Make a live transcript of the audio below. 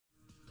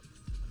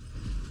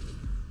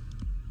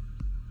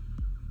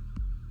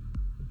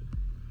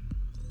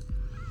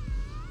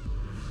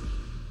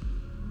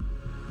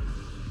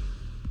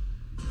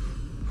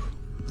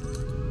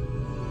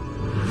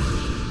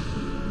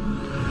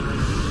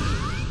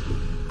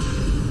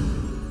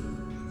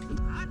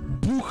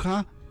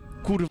głucha,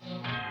 kurwa.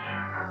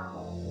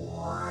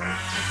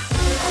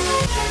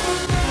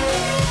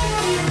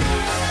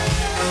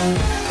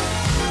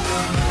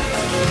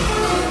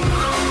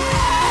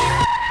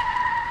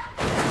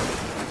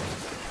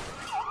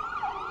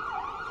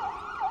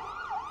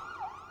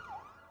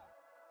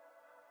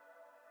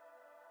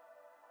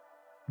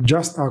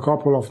 Just a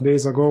couple of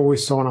days ago we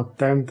saw an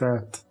attempt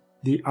at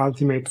the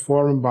ultimate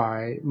form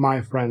by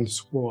my friend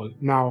Squall.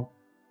 Now,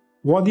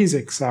 what is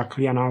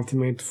exactly an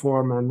ultimate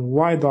form and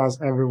why does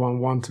everyone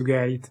want to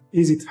get it?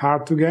 Is it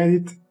hard to get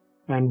it?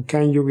 And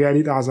can you get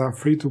it as a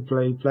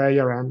free-to-play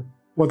player, and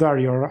what are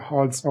your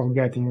odds of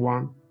getting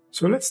one?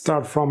 So let's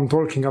start from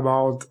talking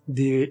about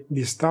the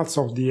stats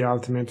of the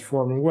ultimate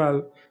form.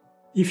 Well,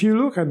 if you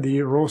look at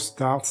the raw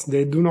stats,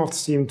 they do not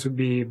seem to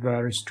be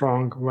very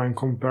strong when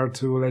compared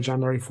to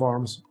legendary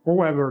forms.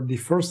 However, the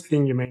first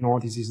thing you may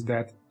notice is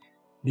that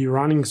the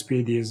running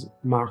speed is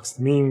maxed,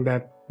 meaning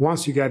that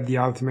once you get the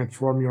ultimate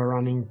form, you're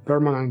running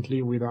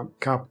permanently with a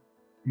capped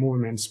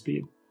movement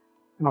speed.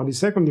 Now, the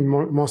second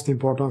most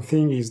important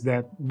thing is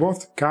that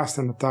both cast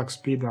and attack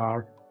speed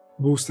are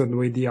boosted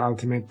with the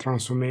ultimate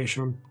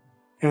transformation,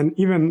 and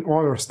even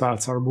other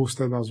stats are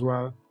boosted as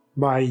well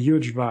by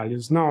huge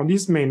values. Now,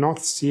 this may not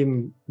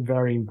seem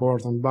very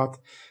important, but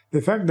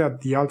the fact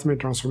that the ultimate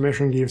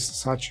transformation gives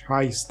such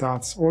high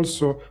stats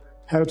also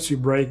helps you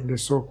break the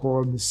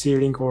so-called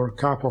ceiling or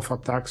cap of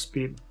attack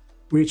speed,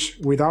 which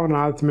without an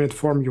ultimate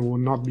form you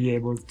would not be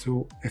able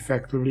to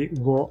effectively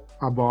go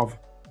above.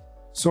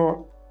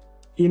 So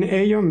in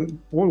Aion,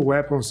 all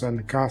weapons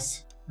and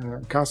cast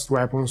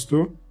weapons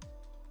too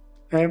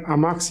have a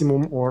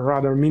maximum or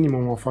rather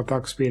minimum of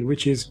attack speed,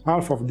 which is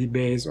half of the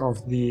base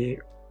of the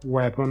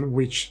weapon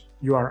which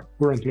you are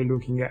currently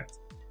looking at.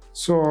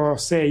 So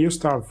say you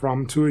start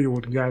from 2, you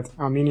would get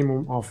a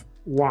minimum of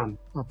 1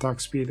 attack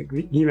speed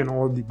given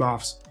all the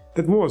buffs.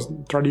 That was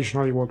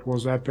traditionally what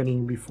was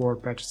happening before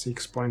patch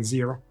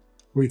 6.0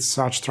 with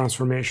such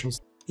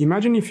transformations.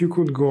 Imagine if you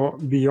could go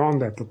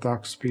beyond that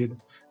attack speed.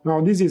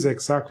 Now this is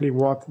exactly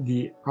what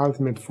the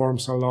ultimate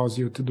forms allows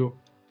you to do,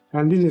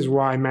 and this is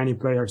why many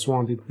players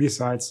want it,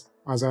 besides,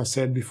 as I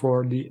said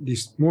before,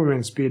 this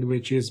movement speed,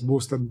 which is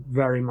boosted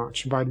very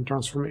much by the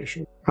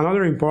transformation.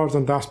 Another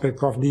important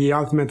aspect of the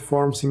ultimate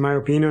forms, in my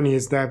opinion,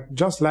 is that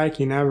just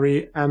like in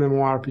every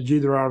MMORPG,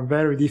 there are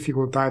very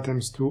difficult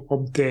items to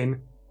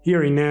obtain.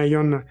 Here in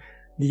Aion,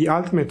 the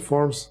ultimate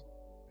forms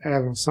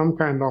have some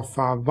kind of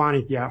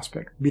vanity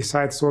aspect,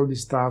 besides all the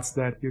stats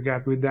that you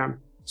get with them.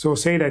 So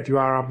say that you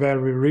are a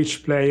very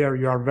rich player,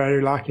 you are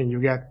very lucky and you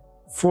get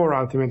 4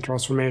 ultimate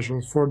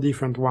transformations, 4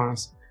 different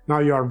ones. Now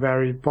you are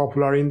very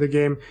popular in the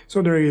game,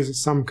 so there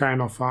is some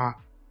kind of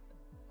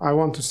I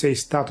want to say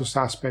status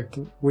aspect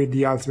with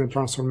the ultimate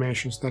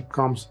transformations that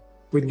comes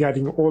with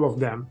getting all of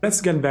them.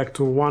 Let's get back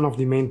to one of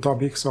the main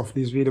topics of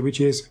this video,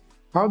 which is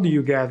how do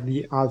you get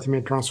the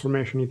ultimate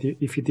transformation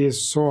if it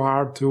is so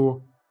hard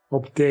to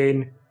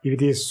obtain, if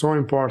it is so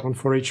important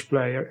for each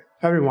player?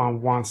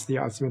 Everyone wants the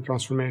ultimate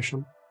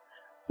transformation.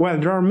 Well,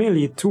 there are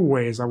mainly 2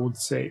 ways, I would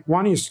say.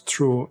 One is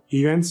through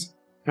events,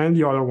 and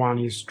the other one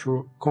is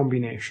through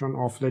combination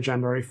of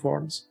legendary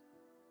forms.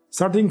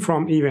 Starting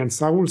from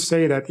events, I would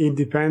say that it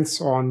depends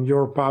on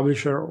your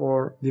publisher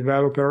or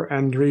developer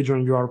and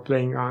region you are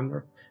playing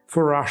under.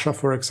 For Russia,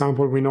 for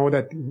example, we know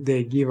that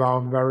they give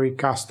out very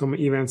custom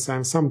events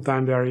and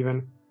sometimes they are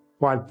even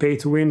quite pay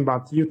to win,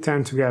 but you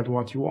tend to get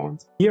what you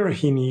want. Here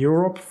in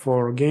Europe,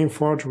 for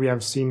Gameforge, we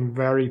have seen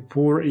very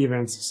poor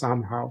events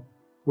somehow.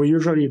 We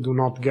usually do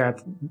not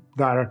get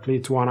directly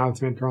to an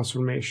ultimate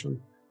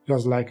transformation,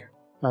 just like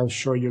I'll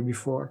show you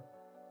before.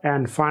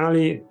 And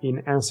finally,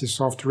 in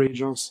NCSoft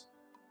regions,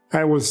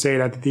 I will say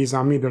that it is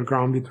a middle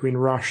ground between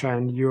Russia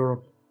and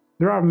Europe.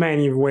 There are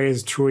many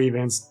ways through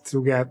events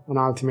to get an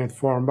ultimate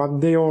form,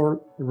 but they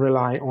all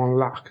rely on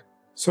luck.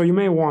 So you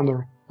may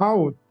wonder,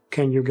 how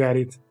can you get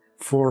it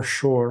for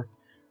sure?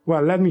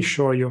 Well, let me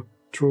show you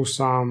through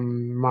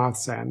some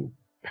maths and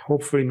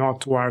hopefully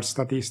not too hard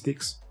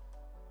statistics.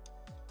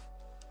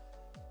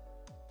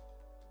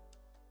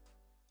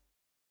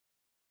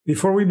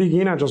 Before we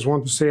begin, I just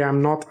want to say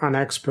I'm not an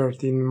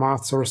expert in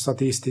maths or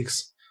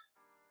statistics.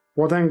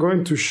 What I'm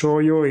going to show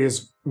you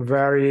is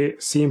very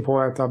simple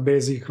at a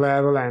basic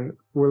level and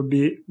will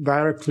be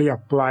directly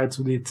applied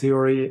to the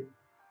theory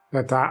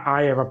that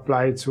I have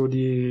applied to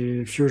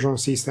the fusion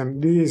system.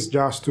 This is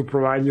just to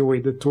provide you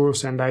with the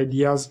tools and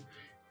ideas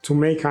to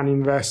make an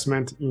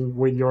investment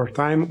with your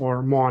time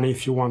or money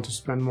if you want to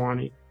spend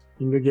money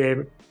in the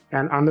game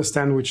and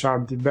understand which are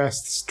the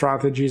best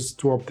strategies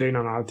to obtain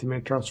an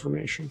ultimate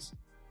transformations.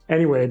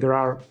 Anyway, there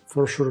are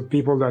for sure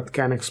people that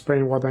can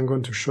explain what I'm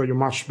going to show you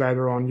much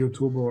better on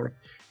YouTube, or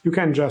you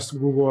can just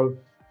Google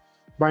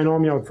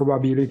binomial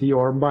probability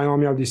or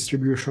binomial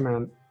distribution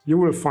and you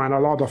will find a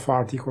lot of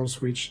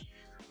articles which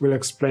will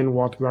explain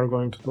what we are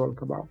going to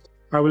talk about.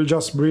 I will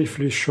just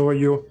briefly show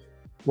you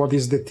what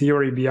is the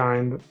theory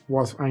behind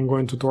what I'm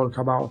going to talk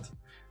about,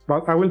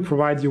 but I will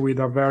provide you with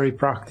a very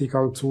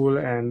practical tool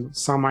and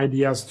some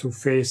ideas to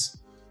face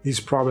this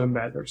problem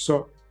better.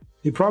 So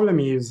the problem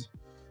is,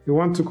 you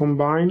want to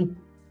combine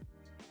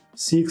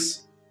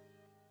 6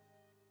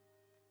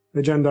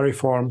 legendary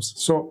forms.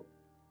 So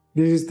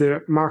this is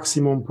the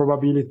maximum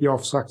probability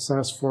of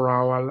success for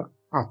our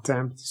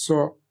attempt.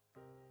 So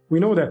we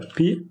know that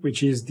P,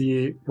 which is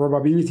the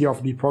probability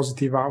of the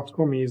positive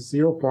outcome, is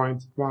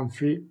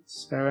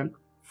 0.1375.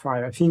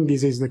 I think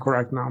this is the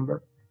correct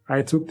number.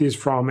 I took this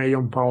from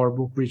Aion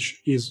PowerBook, which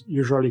is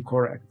usually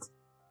correct.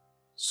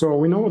 So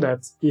we know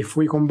that if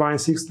we combine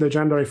 6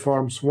 legendary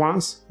forms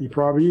once, the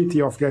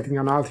probability of getting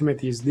an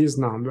ultimate is this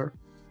number.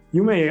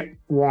 You may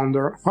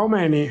wonder, how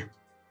many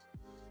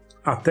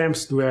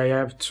attempts do I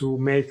have to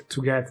make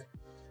to get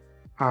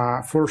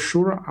for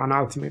sure an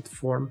ultimate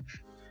form?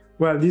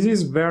 Well, this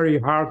is very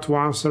hard to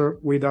answer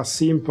with a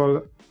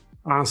simple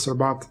answer,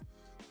 but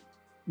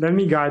let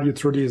me guide you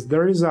through this.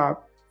 There is a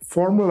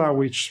formula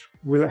which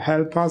will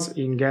help us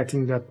in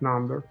getting that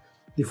number.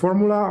 The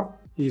formula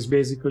is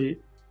basically,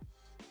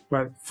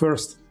 well,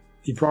 first,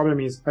 the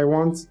problem is I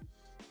want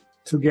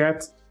to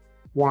get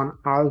one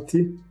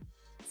ulti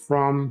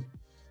from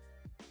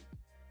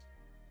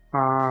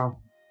a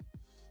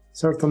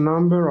certain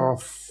number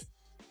of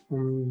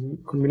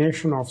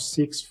combination of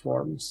 6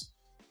 forms.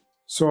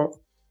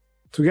 So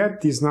to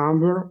get this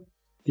number,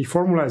 the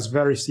formula is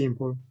very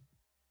simple.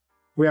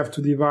 We have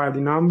to divide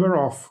the number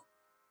of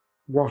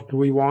what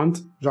we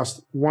want,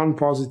 just one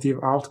positive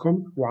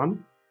outcome,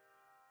 1,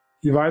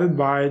 divided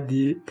by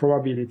the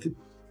probability,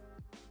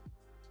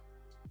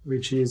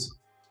 which is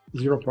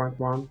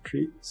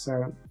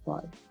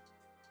 0.1375.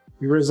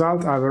 The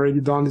result, I've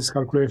already done this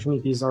calculation,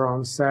 it is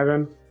around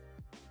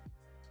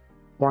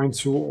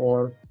 7.2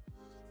 or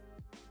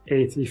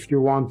 8 if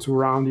you want to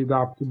round it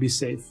up to be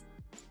safe.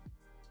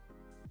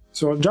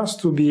 So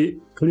just to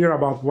be clear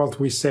about what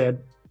we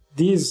said,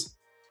 this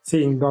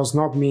thing does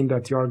not mean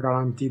that you are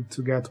guaranteed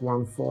to get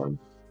one form.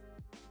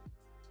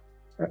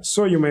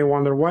 So you may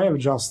wonder why I've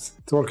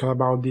just talked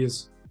about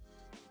this.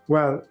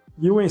 Well,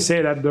 you may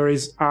say that there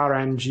is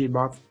RNG,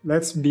 but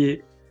let's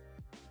be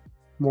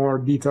more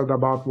detailed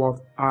about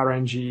what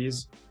RNG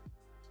is.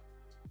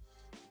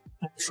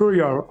 I'm sure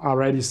you are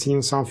already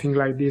seen something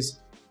like this,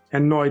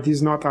 and no, it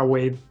is not a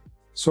wave.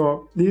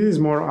 So this is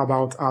more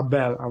about a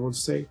bell, I would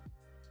say.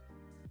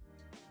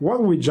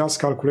 What we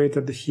just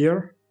calculated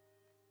here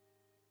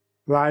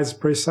lies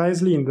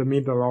precisely in the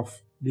middle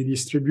of the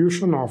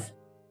distribution of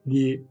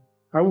the,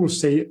 I would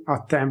say,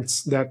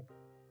 attempts that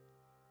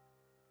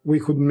we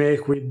could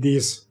make with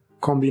this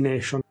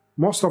combination.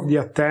 Most of the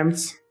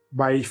attempts,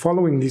 by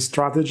following this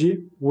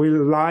strategy,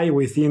 will lie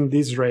within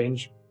this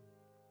range,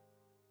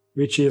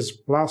 which is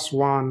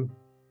 +1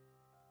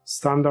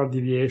 standard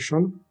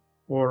deviation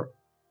or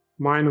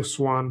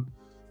 -1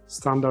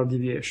 standard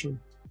deviation.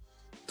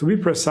 To be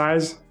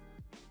precise,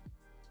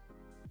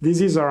 this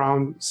is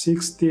around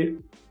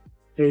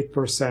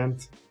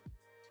 68%.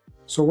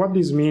 So what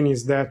this means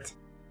is that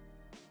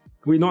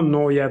we don't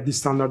know yet the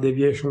standard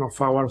deviation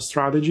of our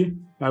strategy.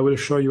 I will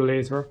show you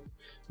later,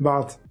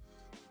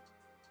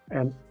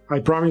 and I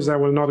promise I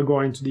will not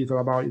go into detail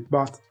about it,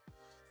 but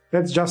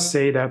let's just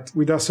say that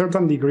with a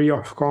certain degree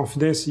of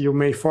confidence you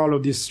may follow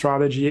this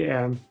strategy,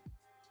 and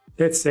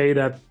let's say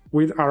that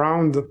with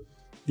around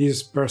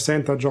this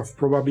percentage of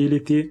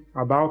probability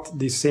about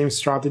the same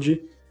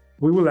strategy,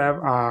 we will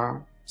have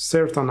a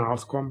certain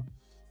outcome,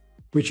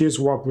 which is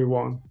what we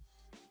want.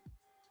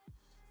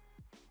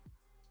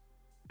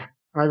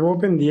 I've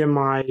opened here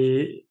my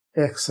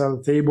Excel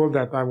table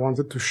that I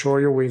wanted to show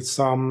you with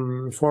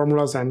some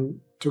formulas and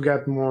to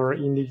get more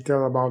in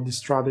detail about this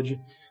strategy.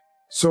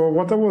 So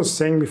what I was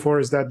saying before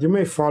is that you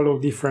may follow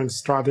different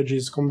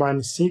strategies,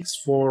 combine 6,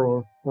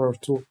 4 or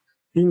 2.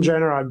 In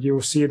general, you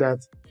see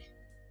that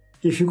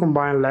if you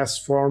combine less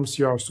forms,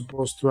 you are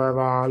supposed to have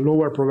a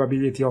lower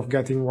probability of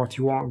getting what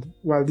you want.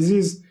 Well, this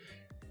is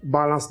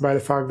balanced by the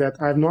fact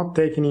that I've not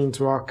taken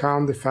into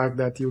account the fact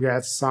that you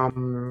get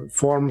some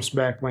forms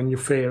back when you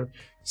fail,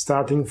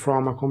 starting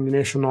from a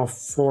combination of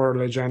 4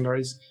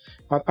 legendaries.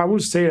 But I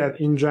would say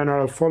that in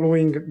general,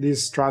 following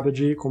this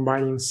strategy,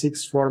 combining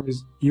 6 forms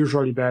is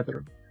usually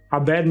better. A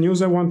bad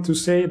news I want to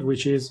say,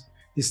 which is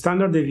the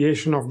standard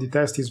deviation of the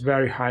test is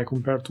very high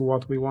compared to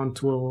what we want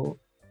to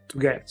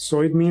get.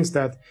 So it means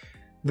that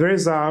there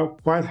is a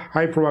quite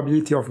high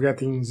probability of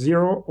getting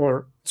 0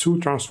 or 2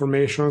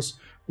 transformations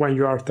when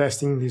you are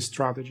testing this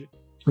strategy.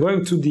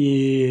 Going to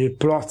the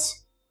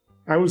plots,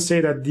 I would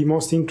say that the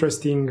most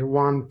interesting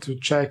one to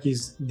check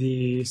is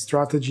the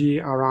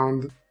strategy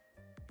around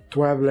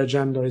 12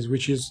 legendaries,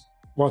 which is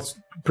what's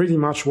pretty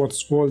much what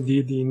Squall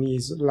did in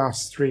his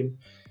last stream.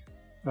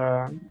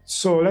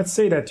 So let's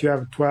say that you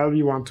have 12,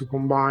 you want to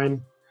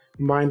combine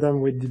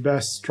them with the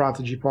best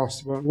strategy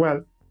possible.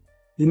 Well,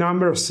 the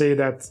numbers say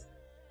that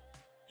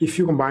if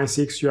you combine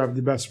 6, you have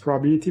the best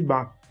probability,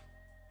 but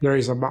there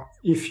is a but.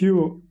 If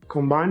you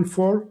combine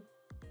 4,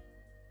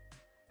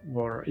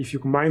 or if you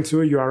combine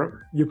 2,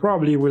 you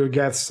probably will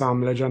get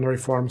some legendary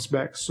forms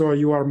back. So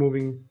you are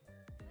moving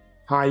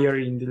higher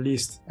in the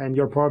list and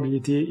your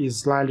probability is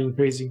slightly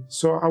increasing.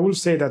 So I will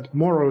say that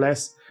more or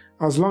less,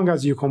 as long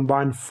as you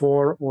combine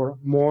 4 or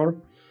more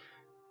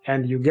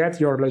and you get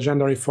your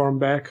legendary form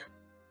back,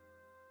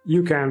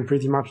 you can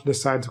pretty much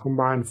decide to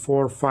combine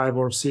 4, 5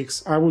 or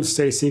 6. I would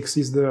say 6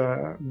 is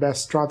the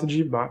best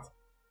strategy, but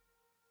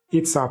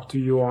it's up to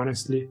you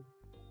honestly,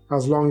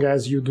 as long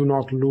as you do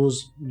not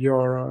lose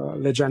your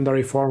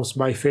legendary forms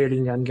by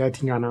failing and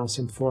getting an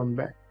ancient form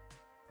back.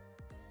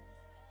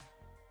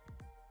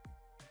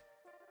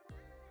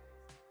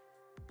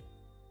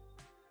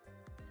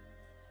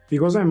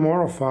 Because I'm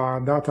more of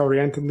a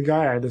data-oriented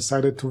guy, I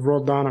decided to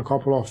write down a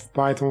couple of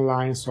Python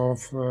lines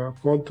of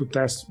code to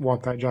test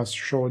what I just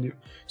showed you.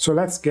 So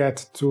let's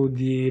get to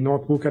the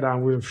notebook and I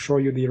will show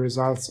you the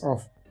results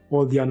of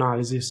all the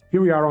analysis.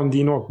 Here we are on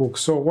the notebook.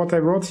 So what I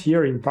wrote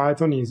here in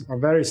Python is a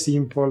very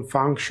simple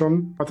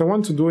function. What I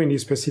want to do in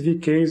this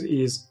specific case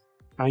is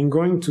I'm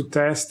going to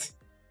test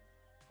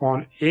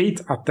on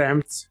 8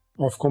 attempts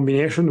of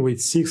combination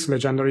with 6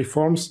 legendary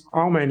forms,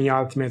 how many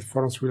ultimate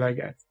forms will I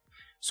get.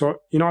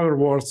 So in other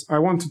words, I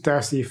want to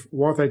test if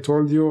what I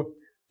told you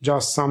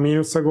just some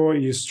minutes ago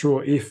is true,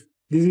 if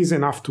this is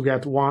enough to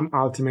get one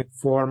ultimate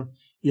form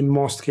in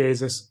most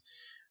cases.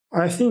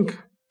 I think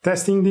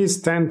testing this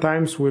 10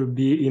 times will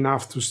be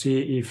enough to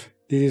see if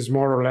this is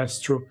more or less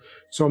true.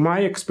 So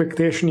my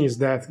expectation is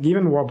that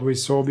given what we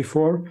saw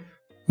before,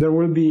 there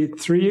will be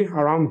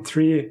around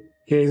 3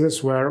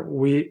 cases where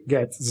we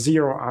get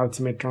 0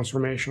 ultimate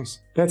transformations.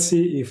 Let's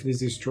see if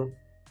this is true.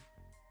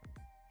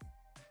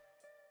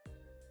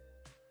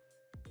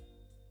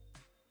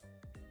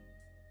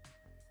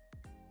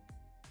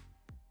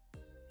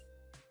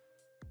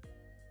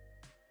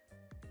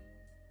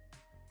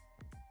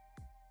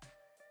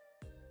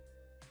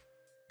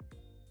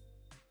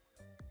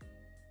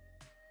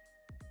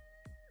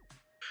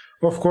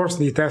 Of course,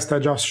 the test I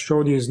just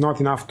showed you is not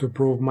enough to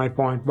prove my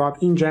point,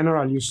 but in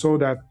general you saw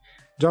that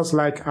just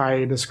like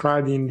I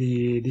described in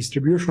the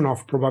distribution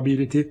of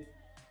probability,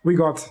 we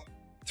got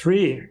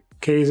 3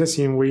 cases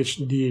in which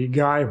the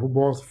guy who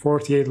bought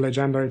 48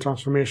 legendary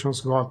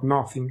transformations got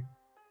nothing.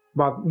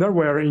 But there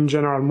were in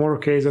general more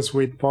cases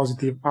with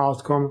positive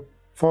outcome,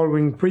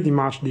 following pretty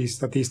much the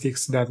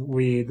statistics that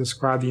we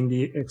described in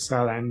the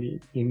Excel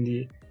and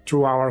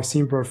through our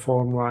simple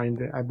formula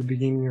at the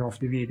beginning of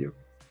the video.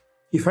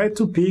 If I had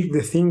to pick,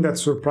 the thing that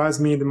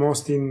surprised me the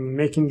most in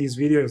making this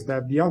video is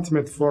that the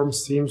ultimate form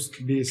seems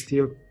to be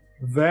still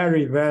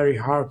very, very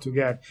hard to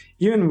get.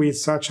 Even with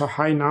such a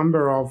high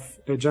number of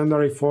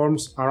legendary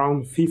forms,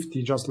 around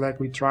 50, just like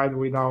we tried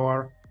with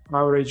our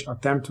average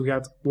attempt to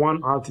get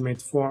one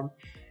ultimate form,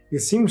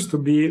 it seems to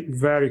be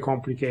very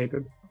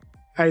complicated.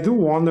 I do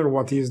wonder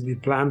what is the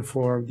plan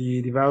for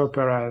the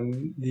developer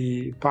and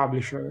the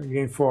publisher,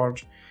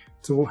 Gameforge,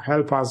 to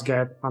help us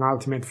get an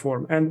ultimate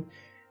form. And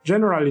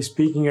generally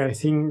speaking, I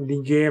think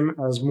the game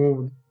has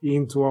moved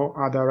into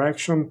a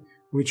direction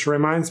which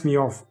reminds me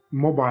of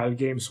mobile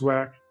games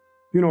where,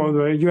 you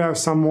know, you have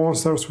some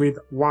monsters with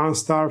 1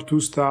 star,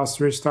 2 stars,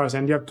 3 stars,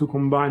 and you have to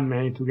combine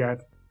many to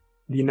get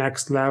the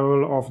next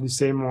level of the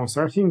same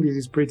monster. I think this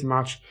is pretty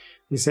much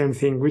the same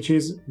thing, which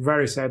is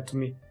very sad to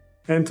me.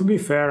 And to be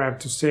fair, I have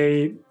to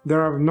say,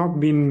 there have not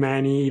been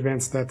many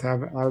events that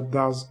have helped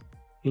us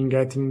in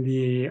getting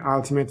the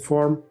ultimate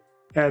form,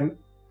 and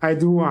I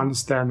do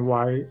understand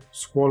why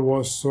Squall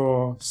was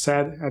so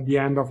sad at the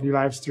end of the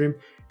live stream,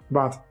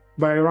 but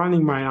by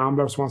running my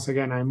numbers once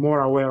again, I'm more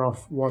aware of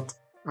what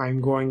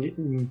I'm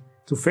going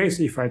to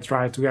face if I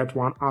try to get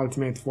one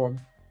ultimate form.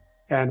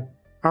 And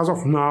as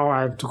of now,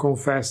 I have to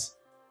confess,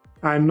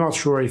 I'm not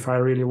sure if I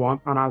really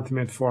want an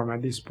ultimate form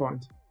at this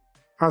point.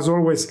 As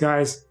always,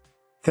 guys,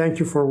 thank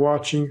you for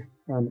watching,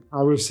 and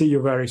I will see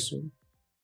you very soon.